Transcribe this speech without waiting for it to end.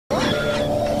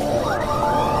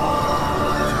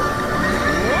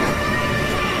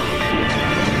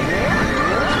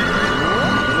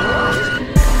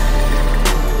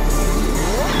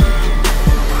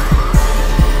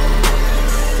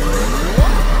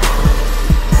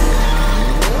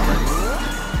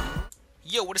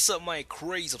what is up, my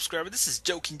crazy subscriber? This is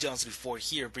Joking Johnson before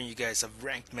here, bringing you guys a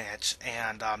ranked match,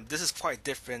 and this is quite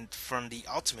different from the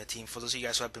Ultimate Team. For those of you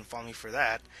guys who have been following me for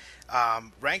that,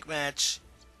 ranked match,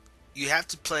 you have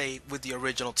to play with the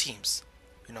original teams.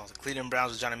 You know, the Cleveland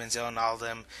Browns with Johnny Manziel and all of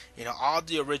them. You know, all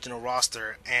the original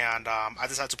roster, and I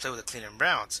decided to play with the Cleveland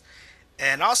Browns.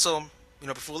 And also, you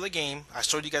know, before the game, I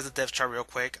showed you guys the depth chart real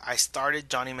quick. I started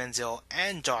Johnny Manziel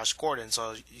and Josh Gordon,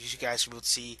 so you guys will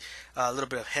see a little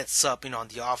bit of heads up, you know, on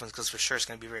the offense, because for sure it's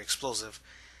going to be very explosive.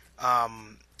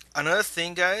 Another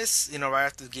thing, guys, you know, right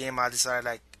after the game, I decided,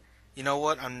 like, you know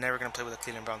what, I'm never going to play with the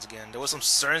Cleveland Browns again. There was some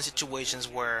certain situations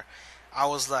where I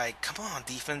was like, come on,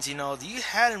 defense, you know, you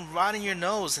had him right in your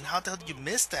nose, and how the hell did you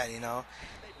miss that, you know?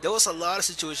 There was a lot of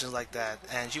situations like that,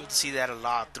 and you would see that a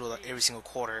lot through every single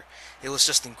quarter. It was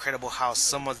just incredible how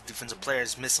some of the defensive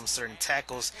players missed some certain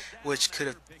tackles, which could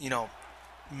have, you know,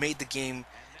 made the game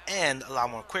end a lot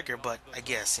more quicker. But I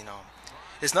guess, you know,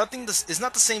 it's nothing. It's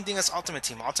not the same thing as Ultimate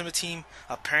Team. Ultimate Team,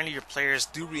 apparently your players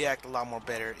do react a lot more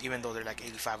better, even though they're like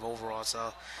 85 overall.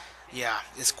 So yeah,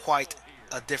 it's quite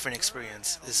a different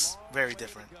experience. It's very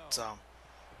different. So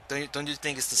don't you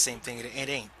think it's the same thing? It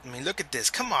ain't. I mean, look at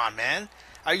this. Come on, man.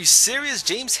 Are you serious?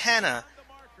 James Hanna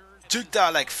took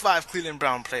out like 5 Cleveland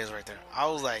Brown players right there. I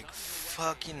was like,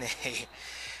 fucking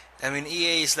A. I mean,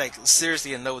 EA is like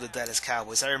seriously in love with the Dallas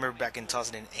Cowboys. I remember back in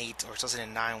 2008 or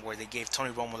 2009 where they gave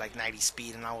Tony Romo like 90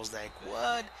 speed, and I was like,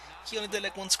 what? He only did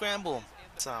like 1 scramble.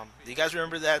 So, do you guys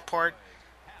remember that part?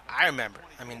 I remember.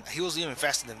 I mean, he was even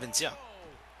faster than Vince Young.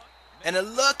 And a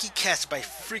lucky catch by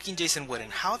freaking Jason Witten.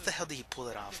 How the hell did he pull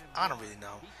it off? I don't really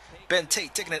know. Ben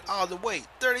Tate taking it all the way.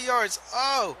 30 yards.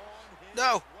 Oh,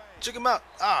 no. Check him out.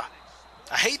 I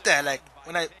hate that. Like,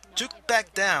 when I juke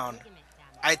back down,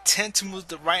 I tend to move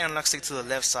the right analog stick to the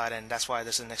left side, and that's why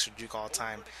there's an extra juke all the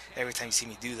time. Every time you see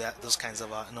me do that, those kinds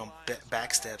of,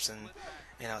 back steps, and,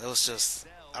 you know, it was just,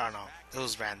 I don't know. It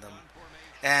was random.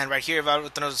 And right here, if I would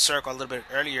have thrown the circle a little bit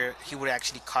earlier, he would have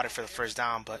actually caught it for the first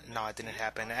down, but no, it didn't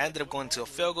happen. I ended up going to a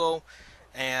field goal,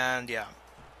 and yeah.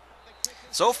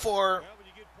 So far,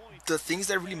 the things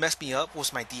that really messed me up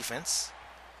was my defense,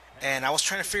 and I was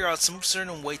trying to figure out some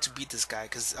certain way to beat this guy,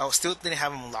 because I still didn't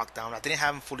have him locked down. I didn't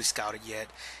have him fully scouted yet,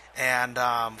 and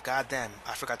goddamn,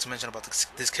 I forgot to mention about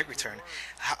this kick return.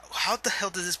 How the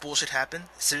hell did this bullshit happen?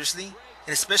 Seriously?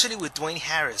 And especially with Dwayne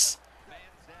Harris.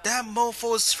 That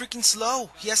mofo is freaking slow.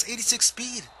 He has 86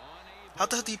 speed. How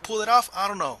the hell did he pull it off? I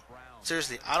don't know.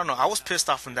 Seriously, I don't know. I was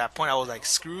pissed off from that point. I was like,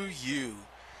 screw you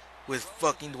with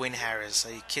fucking Dwayne Harris.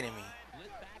 Are you kidding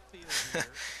me?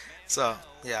 So,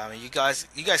 yeah, I mean, you guys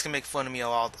can make fun of me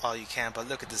all you can, but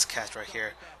look at this catch right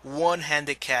here.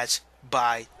 One-handed catch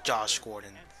by Josh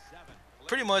Gordon.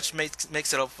 Pretty much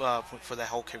makes it up for that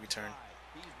whole kick return.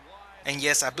 And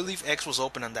yes, I believe X was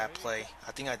open on that play.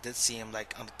 I think I did see him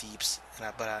like on the deeps,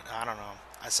 but I don't know.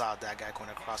 I saw that guy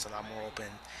going across a lot more open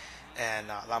and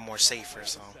a lot more safer.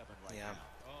 So yeah,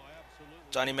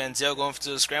 Johnny Manziel going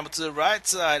to the scramble to the right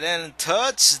side and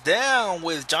touchdown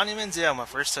with Johnny Manziel, my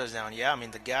first touchdown. Yeah, I mean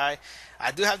the guy.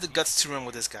 I do have the guts to run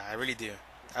with this guy. I really do.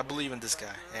 I believe in this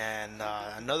guy. And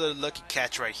another lucky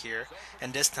catch right here,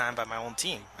 and this time by my own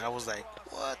team. I was like,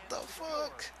 what the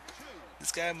fuck?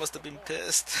 This guy must have been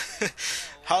pissed.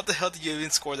 How the hell did you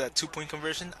even score that 2-point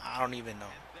conversion? I don't even know.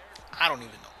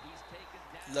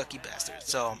 Lucky bastard.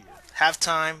 So,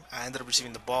 halftime, I ended up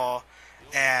receiving the ball.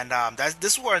 And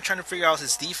this is where I'm trying to figure out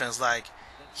his defense. Like,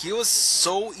 he was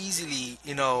so easily,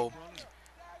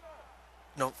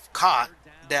 caught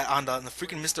that on the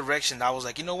freaking misdirection. I was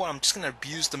like, you know what? I'm just going to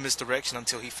abuse the misdirection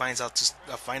until he finds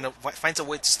a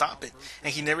way to stop it.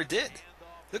 And he never did.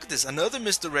 Look at this. Another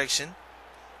misdirection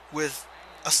with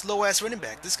a slow ass running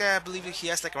back. This guy, I believe he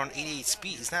has like around 88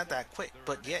 speed. He's not that quick,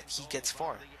 but yet he gets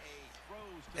far.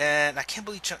 And I can't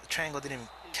believe Triangle didn't even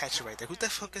catch it right there. Who the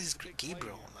fuck is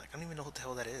Gabriel? Like, I don't even know who the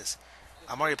hell that is.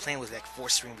 I'm already playing with like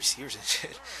 4-string receivers and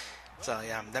shit. So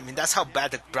yeah, I mean that's how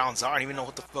bad the Browns are. I don't even know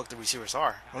what the fuck the receivers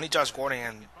are. Only Josh Gordon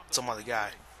and some other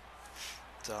guy.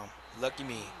 So lucky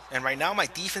me. And right now my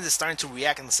defense is starting to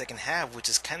react in the second half, which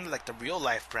is kind of like the real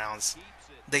life Browns.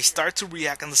 They start to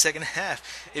react in the second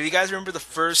half. If you guys remember the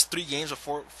first 3 games or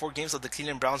four games of the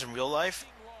Cleveland Browns in real life,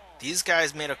 these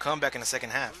guys made a comeback in the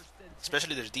second half,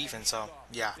 especially their defense. So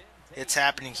yeah, it's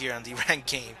happening here on the ranked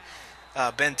game.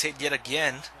 Ben Tate yet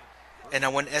again, and I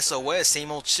went SOS,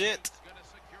 same old shit.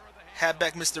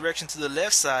 Halfback misdirection to the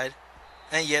left side,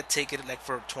 and yet take it like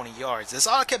for 20 yards. That's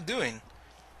all I kept doing.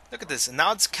 Look at this, and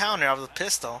now it's counter out of the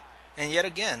pistol, and yet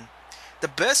again. The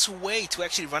best way to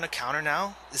actually run a counter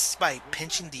now is by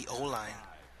pinching the O-line.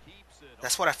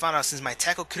 That's what I found out since my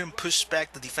tackle couldn't push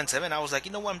back the defensive end. I was like,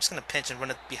 you know what, I'm just going to pinch and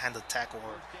run it behind the tackle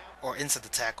or or inside the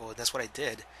tackle. That's what I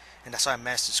did, and that's how I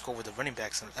managed to score with the running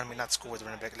backs. I mean, not score with the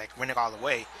running back, like run it all the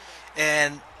way.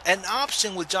 And an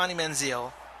option with Johnny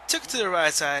Manziel took it to the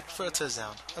right side for a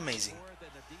touchdown. Amazing.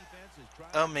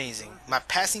 Amazing. My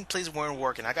passing plays weren't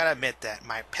working. I gotta admit that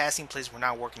my passing plays were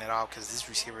not working at all because these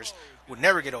receivers would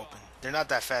never get open. They're not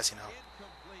that fast, you know.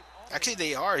 Actually,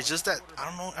 they are. It's just that I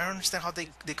don't know. I don't understand how they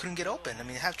couldn't get open. I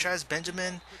mean, they have Travis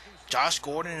Benjamin, Josh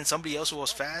Gordon, and somebody else who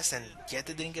was fast, and yet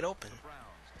they didn't get open.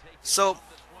 So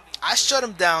I shut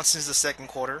them down since the second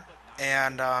quarter,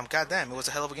 and goddamn, it was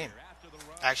a hell of a game.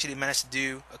 I actually managed to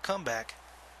do a comeback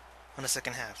on the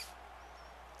second half.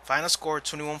 Final score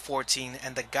 21-14,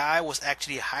 and the guy was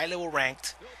actually high level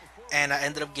ranked, and I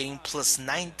ended up getting plus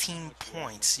 19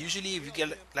 points. Usually, if you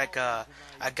get like a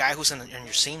guy who's on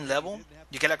your same level,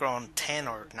 you get like around 10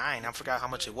 or 9. I forgot how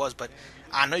much it was, but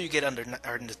I know you get under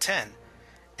 10.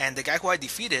 And the guy who I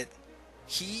defeated,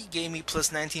 he gave me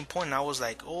plus 19 points, and I was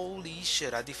like, holy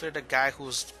shit! I defeated a guy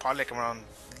who's probably like around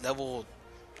level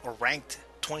or ranked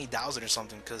 20,000 or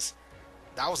something, because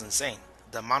that was insane.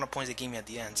 The amount of points they gave me at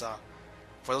the end. So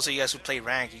for those of you guys who play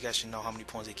rank, you guys should know how many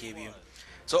points they gave you.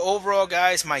 So overall,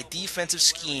 guys, my defensive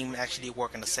scheme actually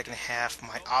worked in the second half.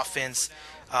 My offense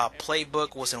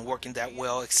playbook wasn't working that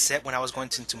well, except when I was going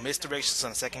into misdirections in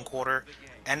the second quarter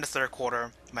and the third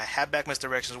quarter. My halfback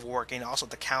misdirections were working. Also,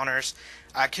 the counters.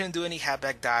 I couldn't do any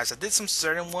halfback dives. I did some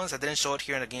certain ones. I didn't show it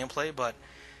here in the gameplay, but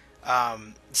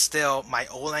still, my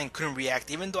O-line couldn't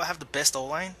react. Even though I have the best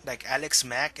O-line, like Alex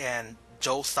Mack and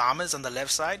Joe Thomas on the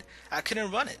left side, I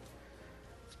couldn't run it.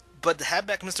 But the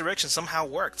halfback misdirection somehow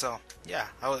worked. So yeah,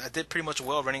 I did pretty much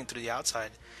well running through the outside.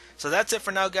 So that's it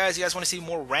for now, guys. You guys want to see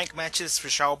more rank matches? For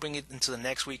sure, I'll bring it into the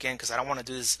next weekend because I don't want to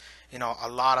do this, a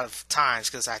lot of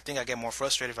times because I think I get more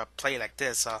frustrated if I play like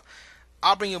this. So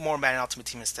I'll bring you more Madden Ultimate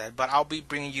Team instead. But I'll be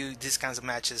bringing you these kinds of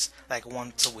matches like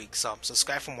once a week. So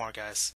subscribe for more, guys.